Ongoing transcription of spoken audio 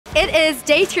It is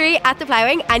day 3 at the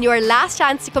Ploughing and your last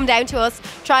chance to come down to us,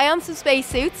 try on some space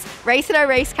suits, race in our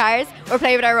race cars or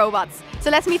play with our robots. So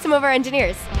let's meet some of our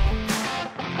engineers.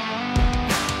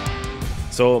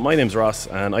 So my name's Ross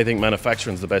and I think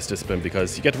manufacturing is the best discipline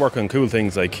because you get to work on cool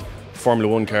things like Formula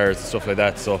 1 cars and stuff like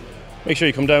that. So make sure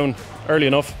you come down early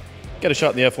enough, get a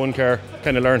shot in the F1 car,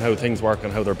 kind of learn how things work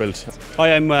and how they're built.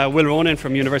 Hi, I'm Will Ronan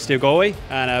from University of Galway,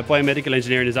 and biomedical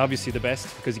engineering is obviously the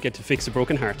best because you get to fix a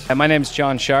broken heart. My name's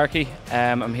John Sharkey.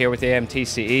 I'm here with the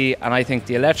AMTCE and I think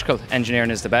the electrical engineering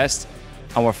is the best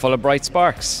and we're full of bright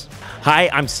sparks.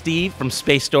 Hi, I'm Steve from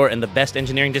Space Store, and the best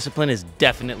engineering discipline is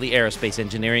definitely aerospace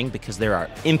engineering because there are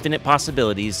infinite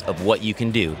possibilities of what you can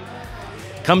do.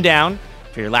 Come down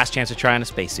for your last chance to try on a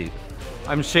spacesuit.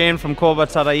 I'm Shane from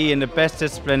𝗕𝗶cie and the best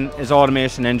discipline is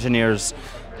automation engineers.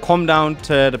 Come down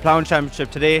to the Ploughing Championship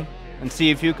today and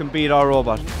see if you can beat our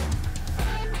robot.